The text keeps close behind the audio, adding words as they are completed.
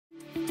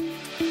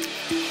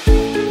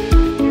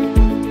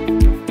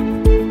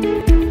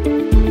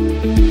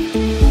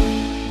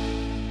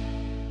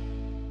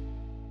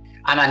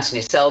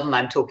Anthony Seldon.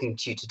 I'm talking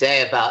to you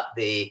today about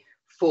the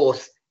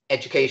fourth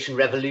education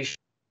revolution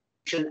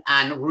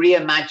and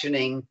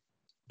reimagining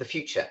the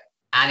future.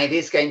 And it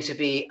is going to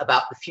be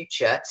about the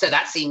future. So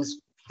that seems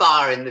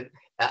far in the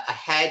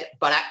ahead,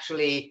 but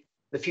actually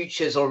the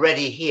future is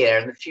already here,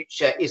 and the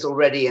future is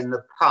already in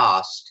the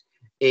past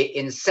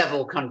in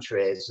several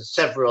countries,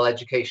 several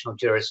educational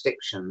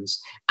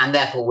jurisdictions, and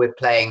therefore we're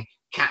playing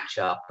catch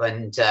up.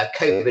 And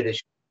COVID has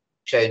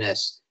shown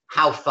us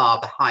how far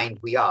behind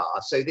we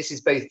are. So this is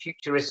both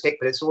futuristic,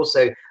 but it's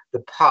also the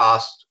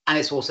past, and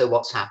it's also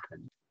what's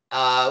happened.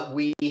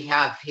 We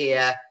have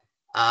here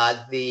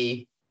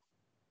the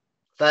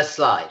first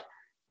slide,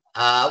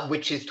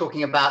 which is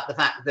talking about the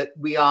fact that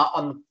we are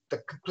on the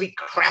complete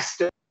crest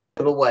of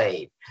a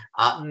wave.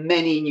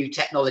 Many new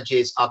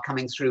technologies are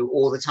coming through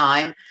all the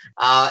time.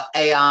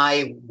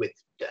 AI with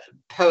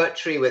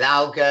poetry, with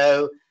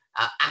algo,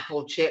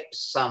 Apple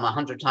chips, some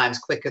 100 times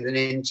quicker than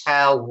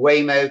Intel,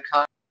 Waymo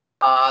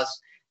cars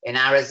in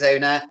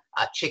Arizona,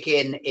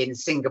 chicken in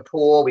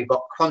Singapore. We've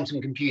got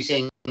quantum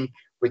computing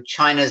with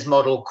China's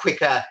model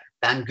quicker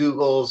than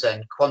Google's,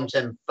 and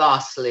quantum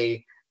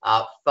vastly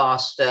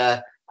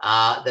faster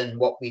than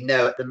what we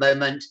know at the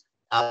moment.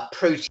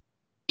 Protein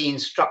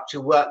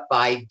structure work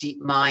by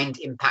DeepMind,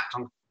 impact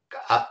on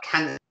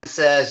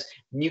cancers,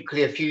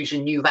 nuclear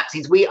fusion, new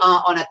vaccines. We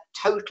are on a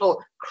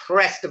total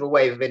crest of a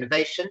wave of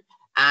innovation,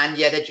 and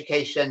yet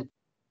education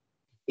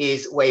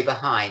is way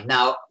behind.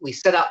 Now, we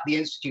set up the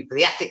Institute for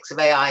the Ethics of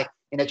AI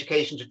in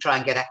Education to try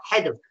and get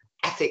ahead of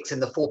ethics in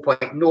the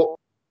 4.0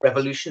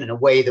 revolution in a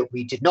way that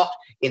we did not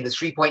in the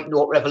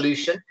 3.0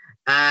 revolution.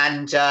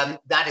 And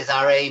that is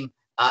our aim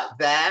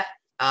there.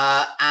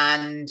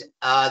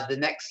 The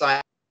next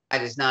slide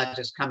is now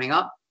just coming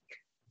up.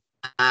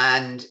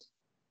 And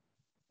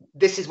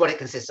this is what it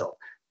consists of.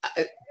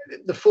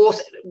 The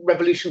fourth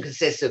revolution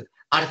consists of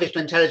artificial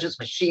intelligence,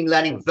 machine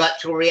learning,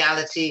 virtual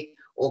reality,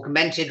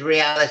 augmented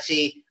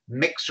reality,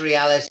 mixed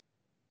reality,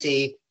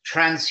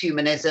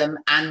 transhumanism,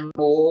 and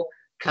more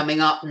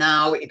coming up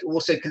now. It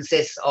also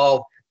consists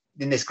of,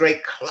 in this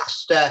great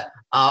cluster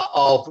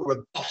of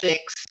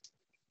robotics,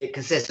 it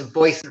consists of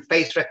voice and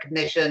face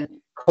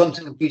recognition,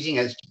 quantum computing,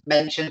 as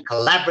mentioned,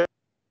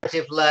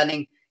 collaborative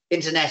learning,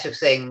 Internet of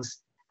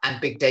Things,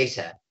 and big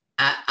data,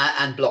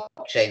 and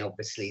blockchain,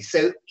 obviously.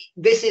 So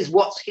this is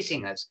what's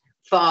hitting us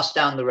fast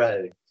down the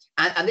road.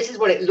 And this is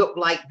what it looked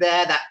like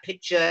there, that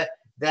picture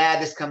there.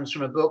 This comes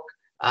from a book,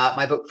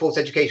 my book, Fourth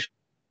Education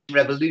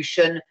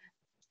Revolution.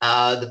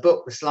 The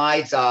book, the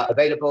slides are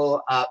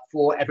available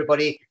for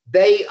everybody.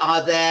 They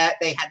are there.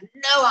 They had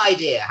no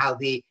idea how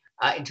the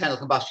internal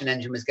combustion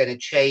engine was going to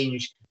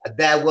change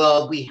their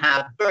world. We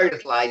have very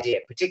little idea,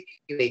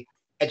 particularly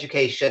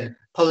education,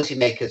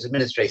 policymakers,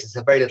 administrators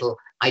have very little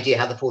idea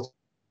how the fourth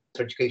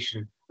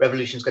education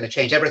revolution is going to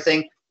change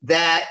everything.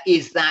 There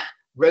is that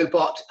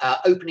robot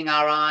opening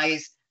our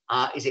eyes.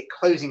 Is it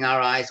closing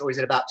our eyes, or is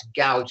it about to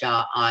gouge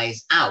our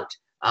eyes out?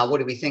 What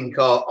do we think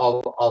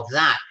of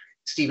that?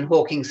 Stephen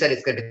Hawking said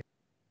it's going to be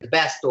the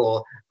best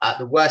or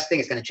the worst thing.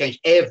 It's going to change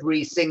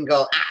every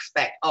single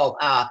aspect of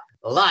our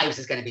lives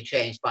is going to be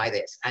changed by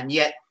this. And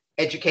yet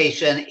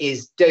education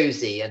is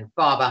dozy and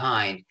far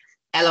behind.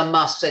 Elon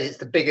Musk said it's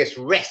the biggest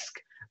risk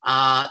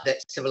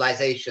that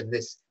civilization,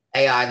 this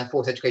AI and the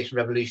fourth education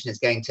revolution, is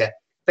going to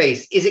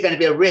face. Is it going to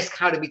be a risk?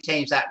 How do we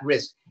change that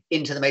risk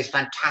into the most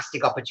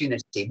fantastic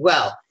opportunity?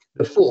 Well,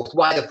 the fourth.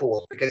 Why the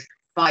fourth? Because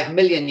 5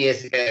 million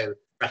years ago,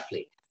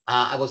 roughly,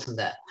 I wasn't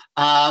there,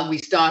 we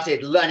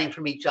started learning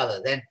from each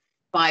other. Then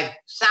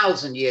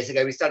 5,000 years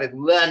ago, we started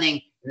learning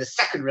in the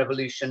second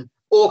revolution,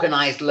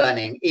 organized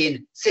learning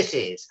in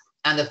cities.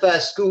 And the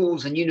first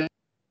schools and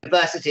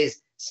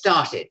universities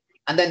started.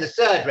 And then the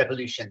third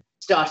revolution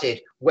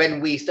started when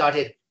we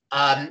started,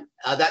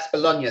 that's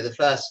Bologna, the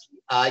first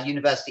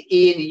university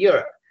in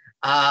Europe.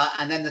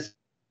 And then the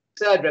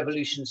third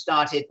revolution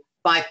started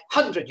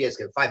 500 years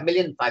ago, 5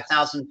 million,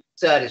 5,000,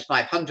 third is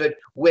 500,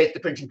 with the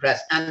printing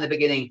press and the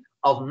beginning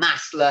of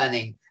mass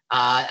learning.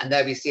 And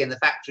there we see in the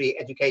factory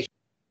education,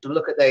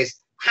 look at those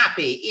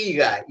happy,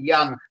 eager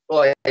young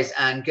boys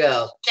and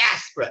girls,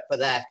 desperate for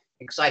their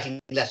exciting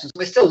lessons.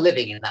 We're still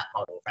living in that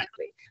model,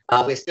 frankly.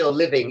 We're still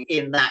living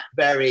in that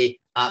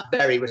very,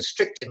 very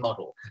restricted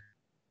model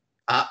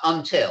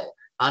until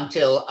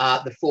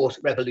the fourth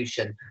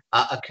revolution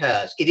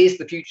occurs. It is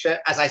the future,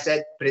 as I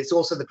said, but it's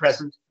also the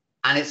present,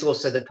 and it's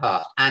also the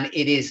past, and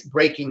it is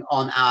breaking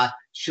on our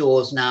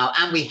shores now,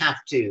 and we have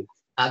to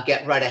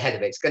get right ahead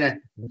of it. It's going to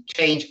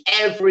change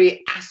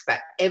every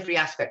aspect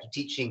of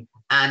teaching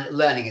and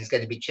learning is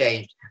going to be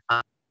changed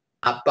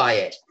by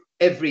it,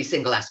 every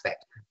single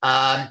aspect.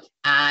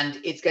 And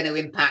it's going to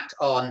impact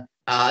on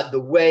the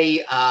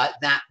way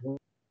that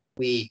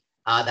we,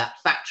 that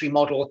factory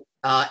model,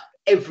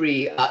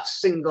 every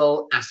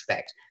single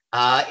aspect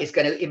is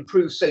going to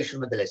improve social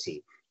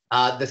mobility.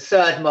 The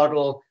third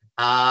model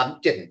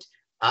didn't.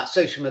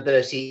 Social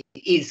mobility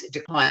is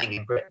declining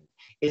in Britain.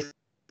 It's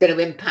going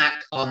to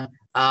impact on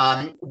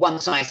one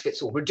size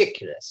fits all,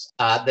 ridiculous,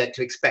 that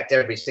to expect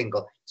every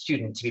single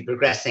student to be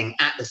progressing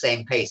at the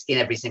same pace in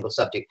every single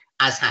subject,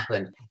 as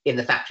happened in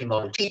the factory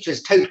model.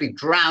 Teachers totally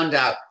drowned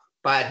out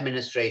by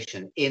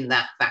administration in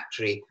that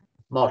factory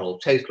model,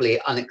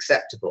 totally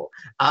unacceptable.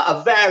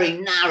 A very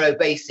narrow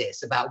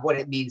basis about what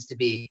it means to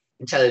be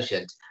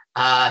intelligent,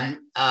 and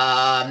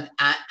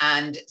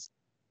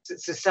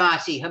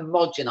society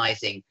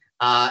homogenizing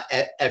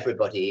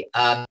everybody.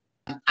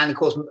 And of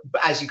course,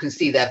 as you can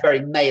see, they're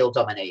very male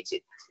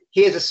dominated.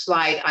 Here's a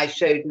slide I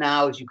showed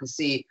now, as you can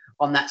see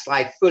on that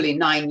slide, fully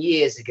 9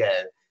 years ago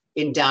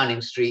in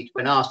Downing Street,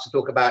 when asked to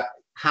talk about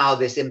how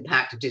this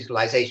impact of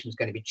digitalization was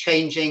going to be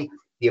changing.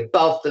 The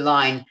above the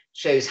line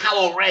shows how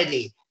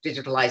already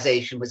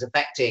digitalization was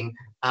affecting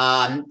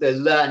the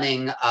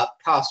learning,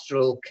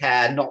 pastoral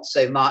care, not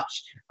so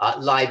much,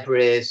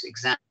 libraries,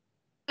 exams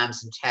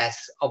and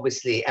tests,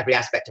 obviously every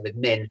aspect of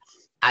admin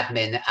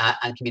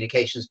and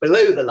communications.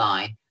 Below the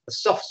line, the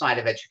soft side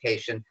of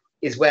education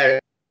is where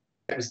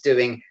it was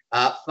doing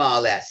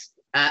far less.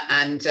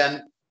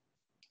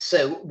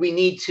 So we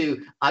need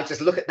to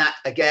just look at that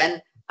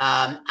again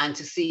and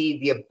to see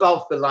the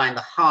above the line,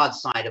 the hard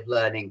side of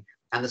learning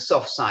and the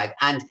soft side.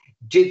 And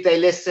did they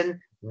listen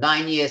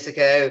 9 years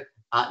ago?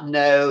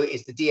 No.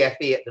 Is the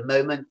DFE at the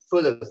moment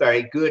full of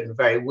very good and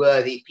very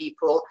worthy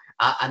people?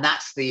 And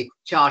that's the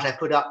chart I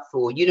put up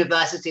for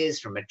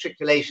universities from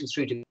matriculation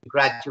through to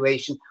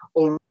graduation,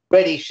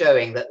 already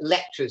showing that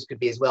lectures could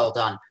be as well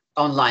done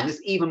online.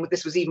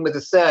 This was even with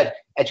the third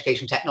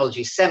education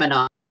technology.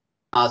 Seminars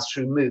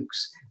through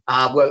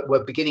MOOCs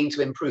were beginning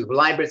to improve.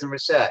 Libraries and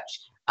research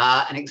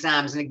and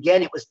exams. And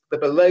again, it was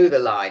below the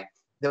line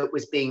that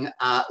was being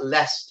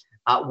less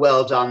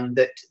well done,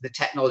 that the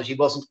technology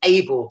wasn't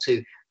able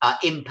to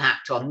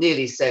impact on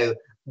nearly so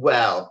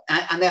well.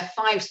 And there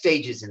are 5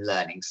 stages in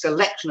learning: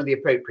 selection of the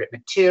appropriate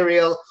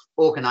material,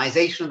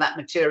 organization of that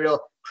material,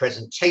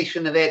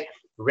 presentation of it,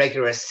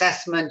 regular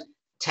assessment,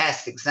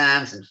 tests,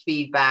 exams, and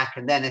feedback,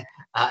 and then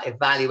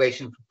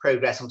evaluation for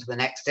progress onto the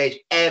next stage.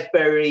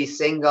 Every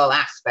single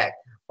aspect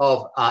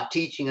of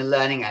teaching and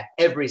learning at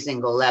every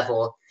single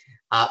level,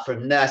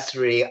 from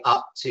nursery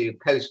up to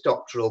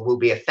postdoctoral, will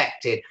be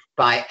affected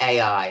by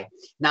AI.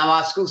 Now,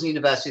 our schools and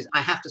universities,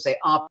 I have to say,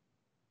 are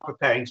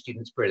preparing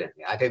students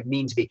brilliantly. I don't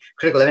mean to be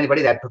critical of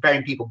anybody. They're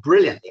preparing people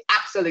brilliantly,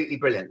 absolutely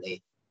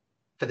brilliantly,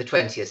 for the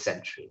 20th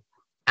century.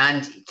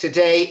 And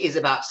today is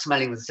about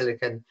smelling the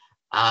silicon.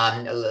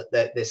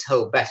 This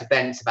whole Bett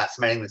event is about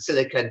smelling the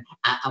silicon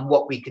and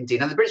what we can do.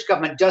 Now, the British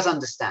government does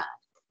understand,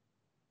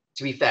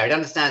 to be fair, it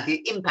understands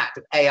the impact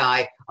of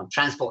AI on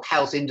transport,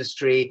 health,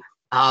 industry,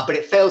 but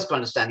it fails to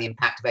understand the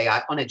impact of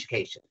AI on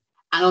education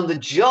and on the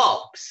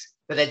jobs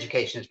that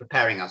education is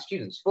preparing our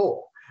students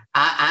for,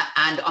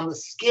 and on the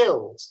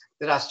skills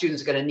that our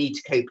students are going to need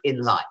to cope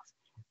in life.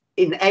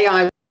 In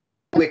AI,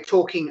 we're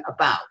talking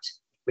about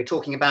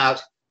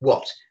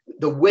what?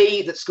 The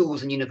way that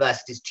schools and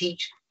universities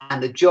teach,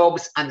 and the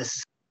jobs and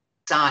the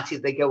society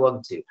they go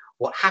on to.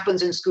 What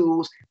happens in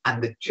schools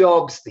and the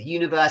jobs, the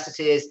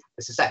universities,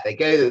 the society they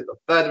go, the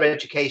further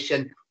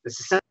education, the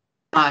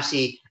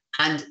society,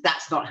 and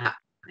that's not happening.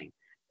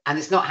 And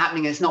it's not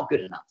happening, and it's not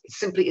good enough. It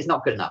simply is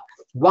not good enough.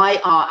 Why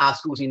are our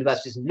schools and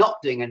universities not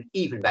doing an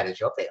even better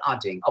job? They are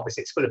doing.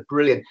 Obviously, it's full of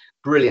brilliant,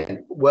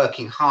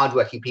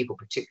 hardworking people,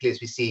 particularly as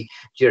we see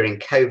during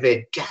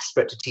COVID,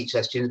 desperate to teach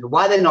their students. But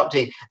why they're not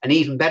doing an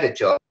even better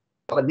job?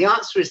 And the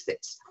answer is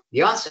this.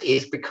 The answer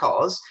is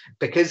because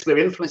we're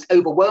influenced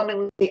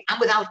overwhelmingly and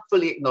without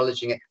fully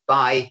acknowledging it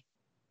by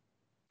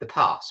the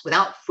past.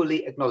 Without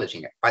fully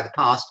acknowledging it by the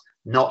past,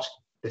 not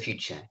the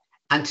future.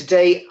 And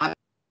today, I'm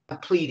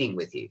pleading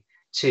with you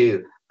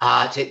to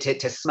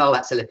smell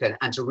that silicon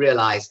and to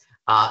realize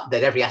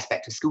that every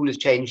aspect of school is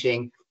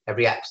changing,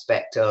 every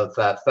aspect of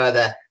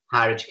further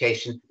higher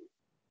education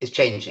is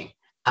changing.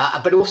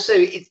 But also,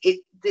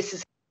 this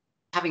is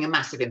having a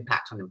massive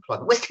impact on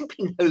employment. We're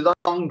simply no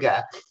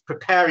longer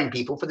preparing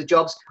people for the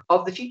jobs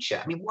of the future.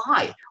 I mean,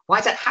 why? Why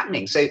is that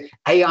happening? So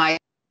AI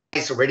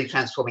is already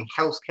transforming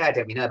healthcare.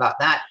 Don't we know about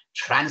that?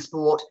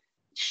 Transport,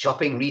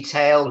 shopping,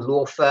 retail,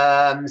 law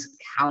firms,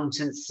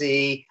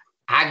 accountancy,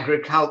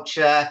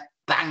 agriculture,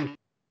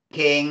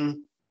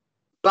 banking.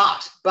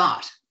 But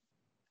why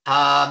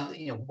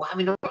are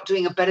we not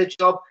doing a better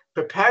job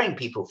preparing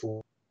people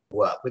for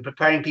work? We're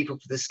preparing people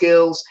for the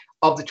skills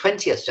of the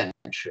 20th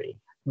century,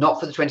 not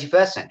for the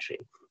 21st century.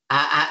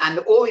 And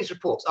all these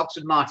reports,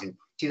 Oxford Martin,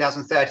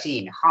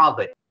 2013,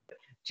 Harvard,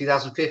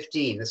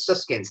 2015, the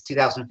Suskins,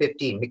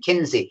 2015,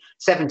 McKinsey,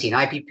 17,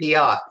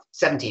 IPPR,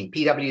 17,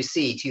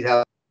 PwC,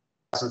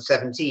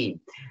 2017.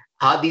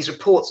 These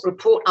reports,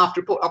 report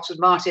after report, Oxford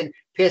Martin,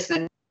 Pearson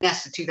and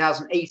Nesta,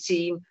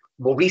 2018,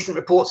 more recent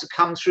reports have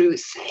come through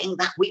saying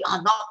that we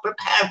are not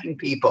preparing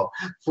people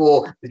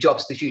for the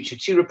jobs of the future.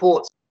 2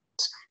 reports,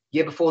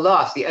 year before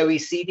last, the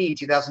OECD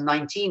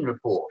 2019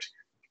 report,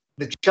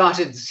 the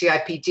Chartered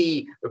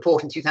CIPD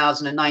report in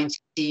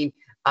 2019,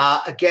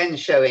 again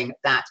showing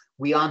that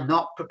we are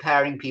not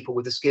preparing people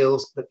with the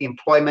skills that the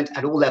employment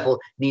at all level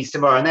needs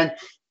tomorrow, and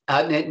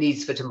then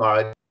needs for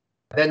tomorrow.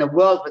 Then A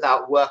World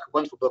Without Work, a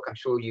wonderful book, I'm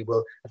sure you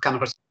will have come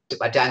across it,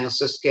 by Daniel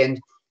Susskind,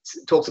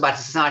 talks about a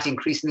society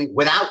increasingly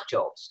without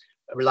jobs,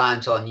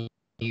 reliant on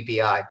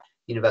UBI,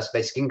 universal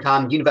basic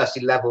income,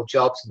 university level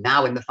jobs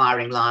now in the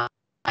firing line,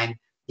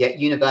 yet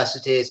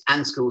universities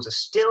and schools are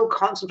still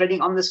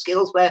concentrating on the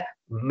skills where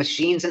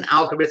machines and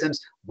algorithms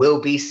will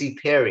be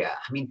superior.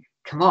 I mean,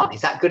 come on,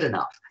 is that good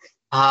enough?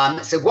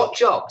 So what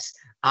jobs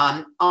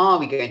are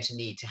we going to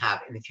need to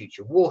have in the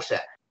future? Water,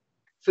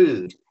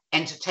 food,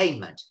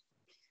 entertainment,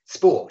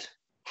 sport,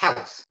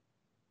 health,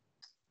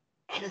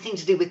 anything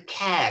to do with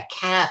care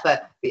for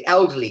the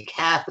elderly,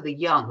 care for the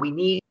young. We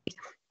need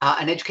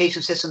an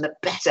education system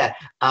that better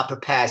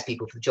prepares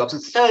people for the jobs.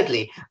 And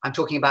thirdly, I'm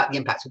talking about the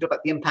impact. So we talk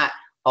about the impact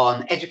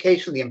on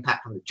education, the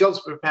impact on the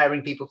jobs we're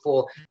preparing people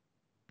for,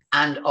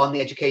 and on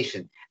the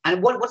education.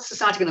 And what's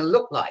society going to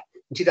look like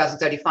in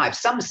 2035?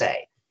 Some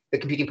say that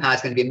computing power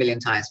is going to be 1 million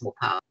times more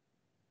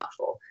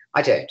powerful.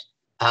 I don't.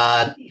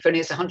 If only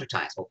it's 100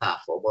 times more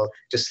powerful. Well,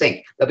 just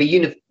think, there'll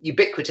be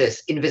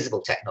ubiquitous,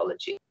 invisible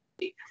technology.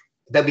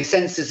 There'll be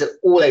sensors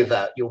all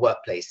over your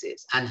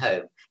workplaces and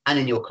home and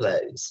in your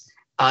clothes.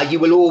 You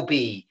will all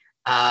be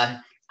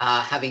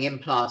having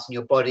implants in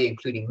your body,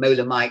 including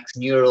molar mics,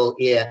 neural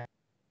ear,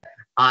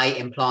 eye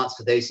implants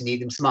for those who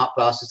need them, smart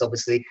glasses,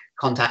 obviously,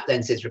 contact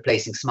lenses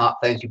replacing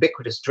smartphones,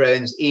 ubiquitous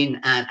drones in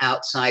and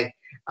outside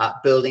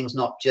buildings,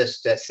 not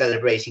just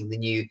celebrating the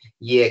new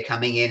year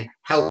coming in.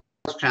 Health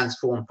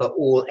transform for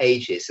all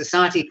ages.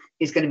 Society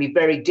is going to be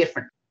very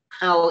different.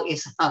 How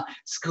is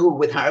school,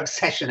 with our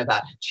obsession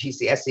about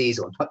GCSEs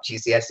or not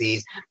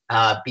GCSEs,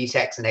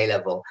 BTECs and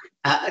A-level?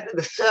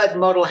 The third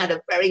model had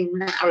a very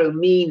narrow,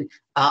 mean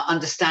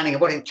understanding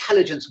of what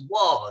intelligence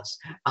was.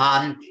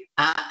 And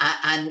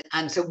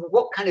so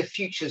what kind of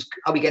futures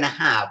are we going to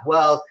have?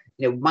 Well,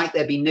 might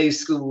there be no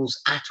schools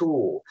at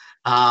all?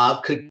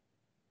 Could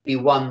be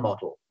one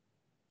model.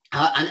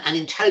 And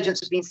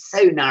intelligence has been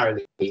so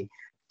narrowly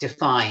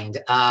defined.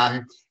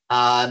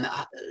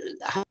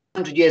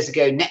 100 years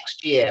ago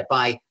next year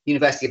by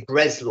University of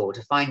Breslau,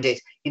 to find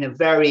it in a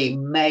very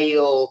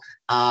male,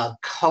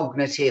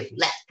 cognitive,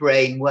 left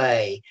brain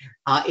way.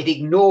 It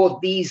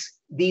ignored these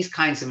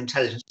kinds of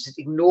intelligence. It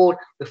ignored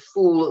the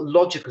full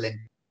logical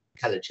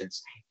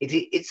intelligence.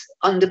 It's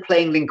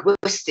underplaying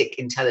linguistic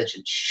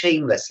intelligence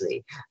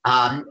shamelessly,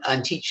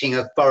 and teaching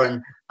of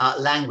foreign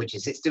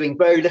languages. It's doing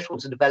very little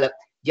to develop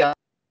young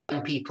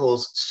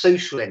people's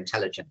social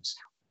intelligence.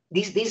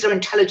 These are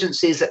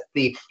intelligences that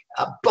the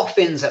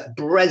boffins at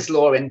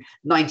Breslau in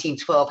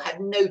 1912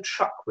 had no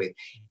truck with.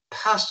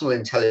 Personal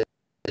intelligence,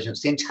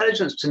 the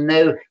intelligence to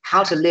know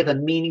how to live a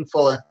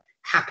meaningful and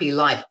happy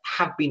life,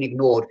 have been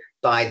ignored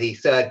by the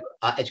third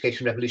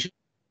education revolution,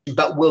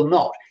 but will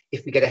not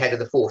if we get ahead of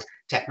the fourth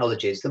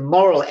technologies. The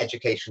moral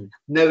education,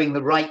 knowing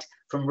the right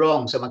from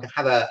wrong so one can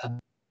have a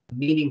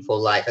meaningful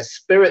life, a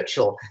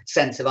spiritual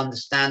sense of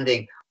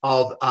understanding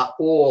of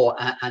awe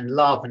and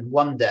love and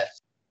wonder.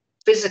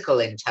 Physical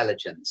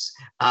intelligence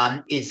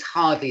is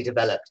hardly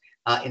developed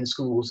in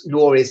schools,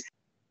 nor is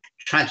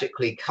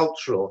tragically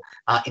cultural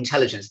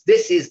intelligence.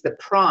 This is the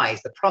prize,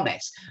 the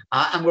promise,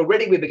 and we're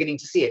beginning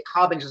to see it.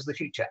 Harbingers of the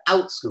future,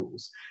 out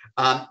schools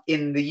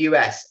in the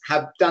US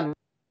have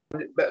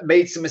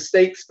made some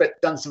mistakes, but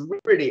done some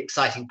really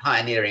exciting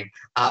pioneering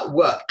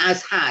work,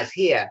 as has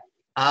here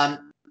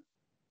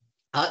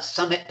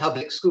Summit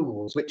Public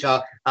Schools, which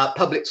are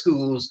public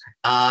schools,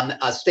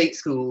 state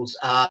schools,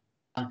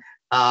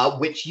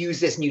 which use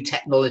this new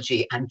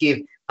technology and give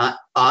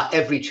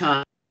every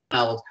child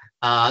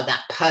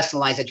that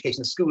personalized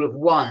education. The School of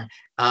One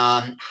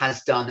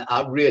has done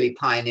really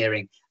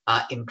pioneering,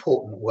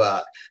 important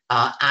work,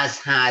 as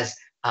has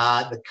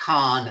the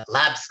Khan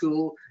Lab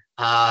School.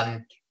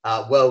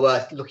 Well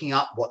worth looking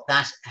up what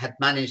that had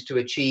managed to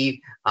achieve.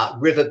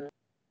 River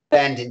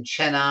Bend in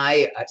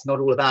Chennai. It's not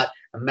all about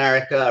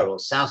America or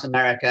South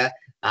America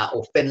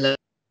or Finland.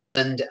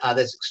 And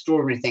there's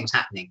extraordinary things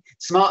happening.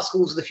 Smart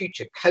schools of the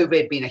future,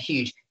 COVID being a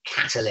huge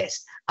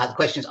catalyst. The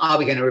question is, are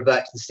we going to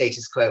revert to the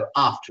status quo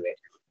after it?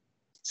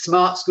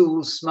 Smart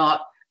schools, smart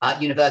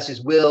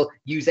universities will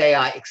use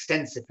AI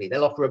extensively.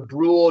 They'll offer a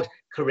broad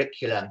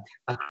curriculum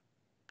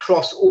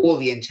across all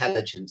the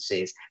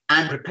intelligences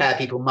and prepare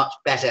people much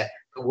better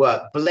for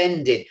work,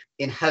 blended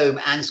in home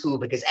and school,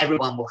 because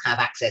everyone will have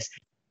access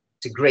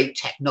to great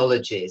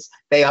technologies.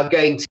 They are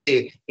going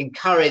to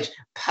encourage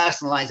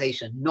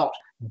personalization, not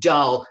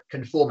dull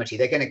conformity.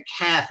 They're going to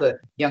care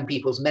for young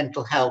people's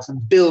mental health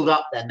and build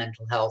up their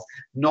mental health,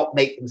 not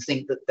make them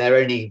think that they're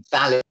only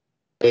valid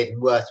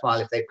and worthwhile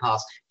if they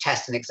pass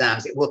tests and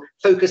exams. It will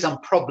focus on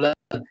problem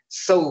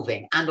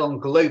solving and on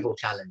global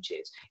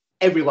challenges.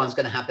 Everyone's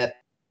going to have their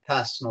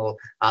personal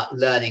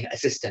learning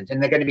assistant,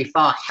 and they're going to be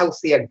far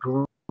healthier,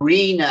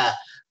 greener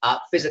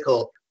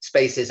physical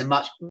spaces and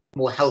much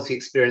more healthy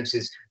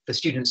experiences for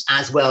students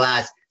as well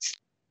as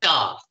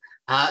staff.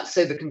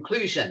 So the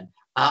conclusion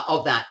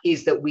of that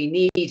is that we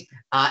need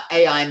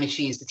AI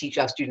machines to teach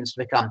our students to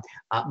become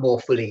more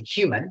fully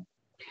human.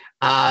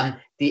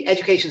 The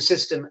education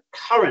system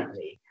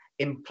currently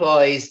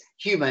employs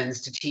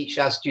humans to teach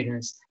our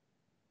students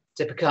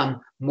to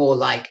become more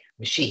like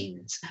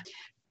machines.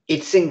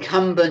 It's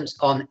incumbent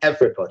on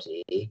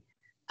everybody,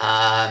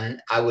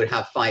 I would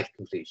have 5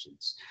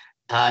 conclusions,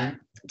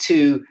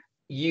 to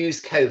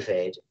use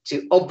COVID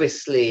to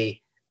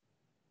obviously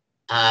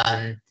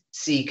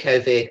see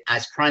COVID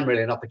as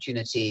primarily an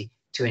opportunity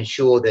to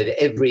ensure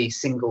that every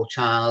single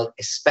child,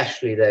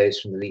 especially those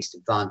from the least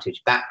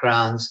advantaged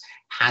backgrounds,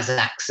 has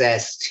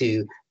access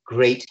to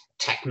great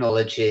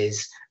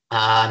technologies,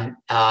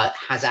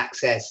 has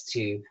access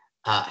to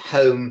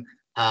home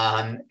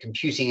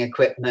computing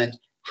equipment,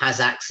 has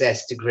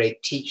access to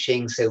great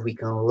teaching, so we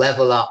can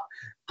level up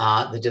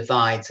the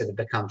divides that have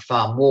become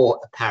far more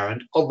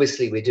apparent.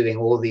 Obviously, we're doing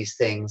all these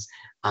things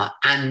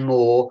and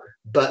more,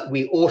 but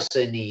we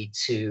also need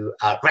to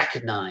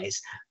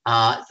recognize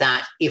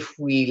that if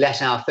we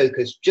let our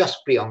focus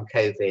just be on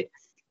COVID,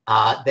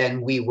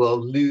 then we will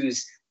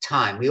lose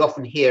time. We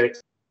often hear it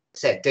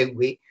said, don't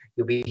we?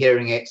 You'll be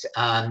hearing it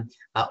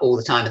all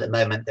the time at the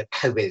moment, that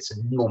COVID is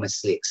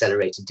enormously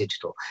accelerated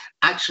digital.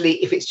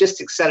 Actually, if it's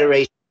just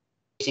accelerating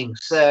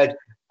third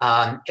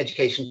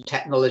education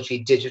technology,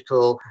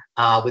 digital,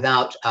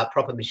 without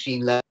proper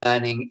machine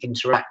learning,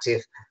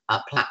 interactive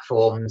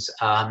platforms,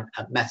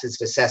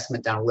 methods of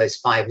assessment down all those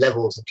 5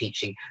 levels of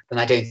teaching, then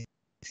I don't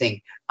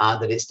think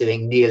that it's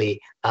doing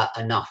nearly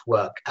enough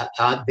work.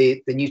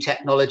 The new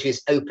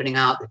technologies opening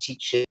out the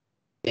teaching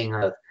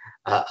of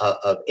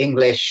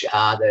English,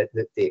 the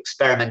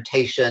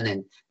experimentation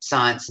in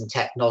science and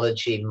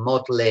technology,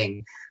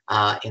 modeling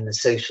in the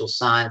social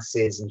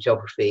sciences and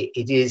geography,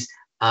 it is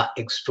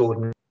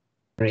extraordinary.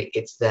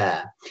 It's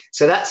there.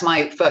 So that's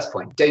my first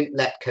point. Don't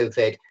let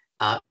COVID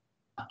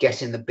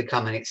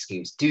become an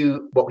excuse.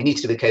 Do what we need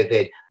to do with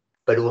COVID,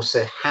 but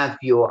also have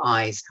your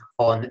eyes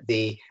on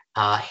the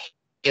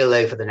hill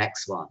over the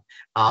next one,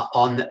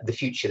 on the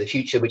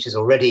future which is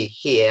already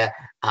here,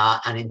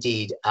 and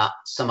indeed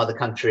some other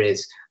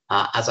countries,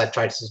 as I've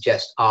tried to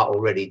suggest, are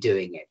already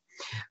doing it.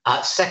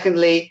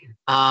 Secondly,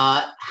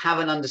 have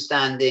an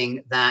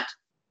understanding that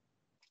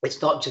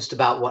it's not just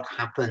about what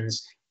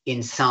happens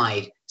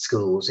inside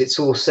schools, it's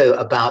also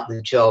about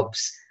the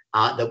jobs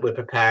that we're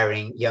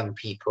preparing young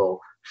people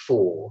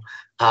for.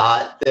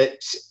 That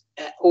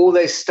all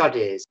those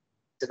studies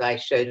that I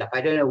showed up,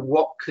 I don't know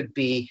what could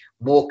be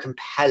more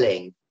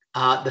compelling.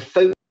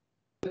 The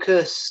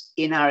focus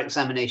in our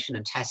examination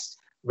and test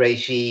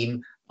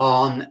regime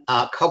on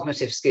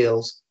cognitive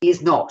skills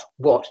is not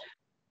what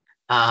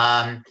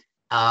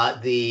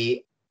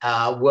the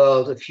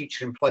world of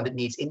future employment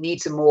needs. It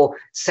needs a more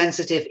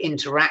sensitive,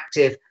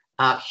 interactive,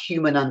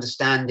 human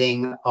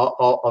understanding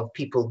of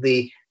people.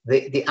 The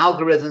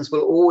algorithms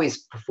will always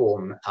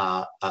perform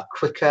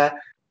quicker,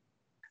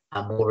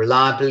 more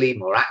reliably,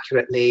 more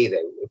accurately.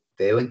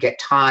 They won't get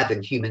tired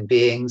than human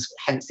beings.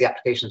 Hence the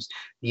applications.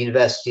 The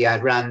university I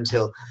ran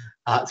until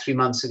 3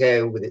 months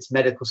ago with its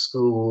medical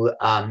school,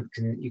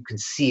 you can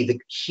see the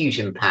huge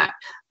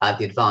impact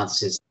the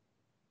advances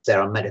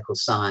there on medical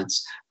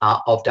science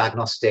of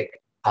diagnostic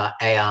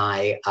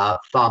AI,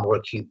 far more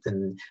acute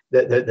than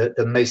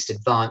the most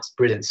advanced,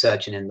 brilliant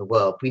surgeon in the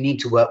world. We need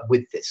to work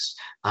with this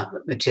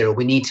material.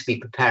 We need to be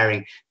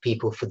preparing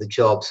people for the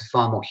jobs, a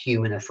far more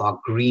human, a far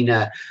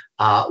greener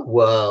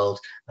world,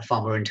 a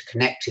far more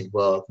interconnected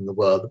world than the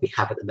world that we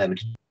have at the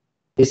moment.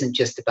 It isn't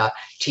just about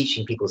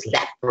teaching people's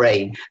left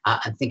brain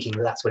and thinking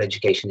that that's what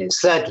education is.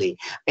 Thirdly,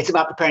 it's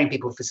about preparing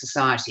people for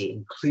society,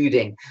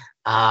 including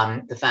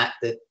the fact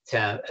that,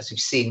 as we've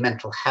seen,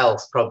 mental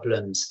health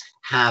problems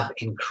have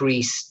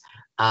increased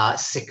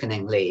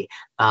sickeningly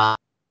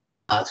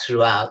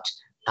throughout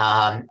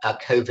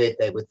COVID.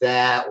 They were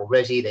there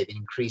already. They've been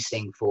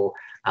increasing for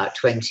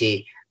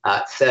 20,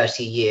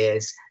 30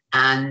 years.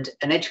 And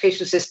an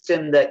educational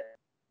system that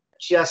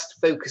just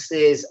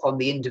focuses on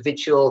the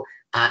individual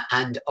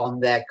and on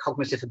their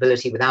cognitive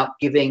ability without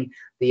giving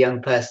the young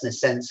person a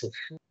sense of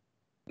who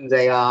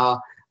they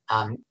are,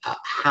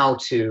 how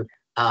to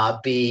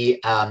be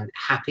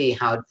happy,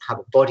 how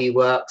the body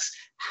works,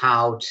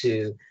 how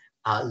to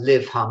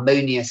live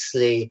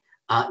harmoniously,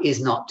 is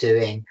not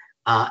doing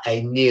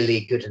a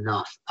nearly good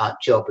enough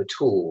job at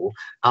all.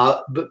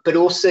 But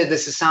also the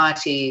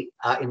society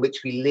in which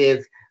we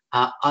live,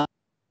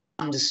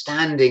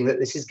 understanding that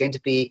this is going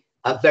to be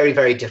very,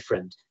 very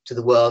different to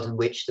the world in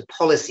which the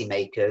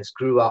policymakers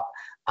grew up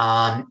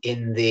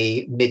in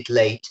the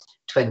mid-late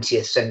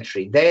 20th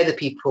century. They're the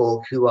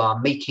people who are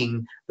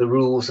making the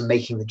rules and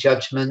making the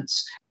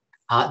judgments.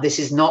 This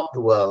is not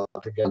the world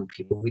of young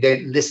people. We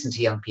don't listen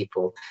to young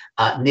people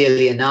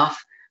nearly enough.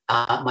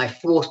 My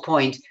fourth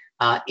point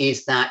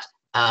is that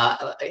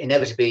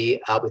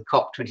inevitably with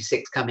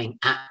COP26 coming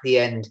at the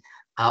end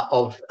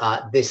of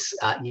this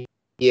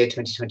year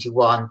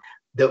 2021,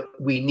 that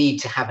we need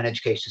to have an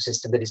educational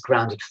system that is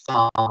grounded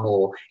far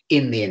more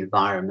in the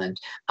environment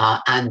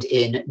and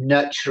in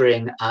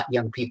nurturing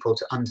young people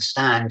to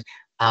understand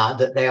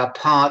that they are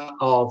part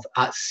of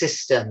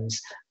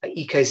systems,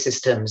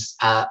 ecosystems,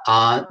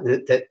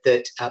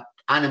 that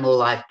animal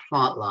life,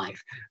 plant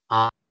life,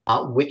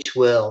 which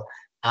will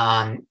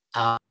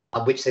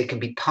which they can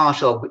be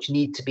part of, which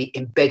need to be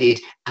embedded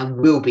and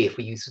will be, if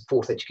we use the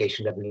fourth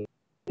education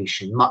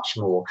revolution, much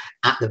more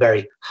at the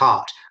very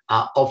heart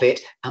of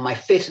it. And my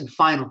fifth and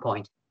final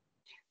point,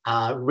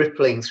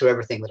 rippling through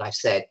everything that I've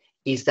said,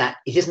 is that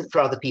it isn't for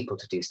other people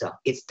to do stuff.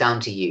 It's down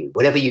to you.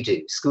 Whatever you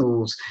do,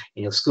 schools,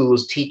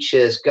 schools,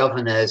 teachers,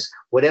 governors,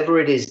 whatever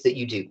it is that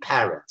you do,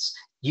 parents,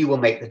 you will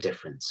make the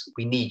difference.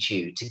 We need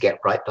you to get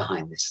right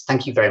behind this.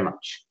 Thank you very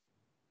much.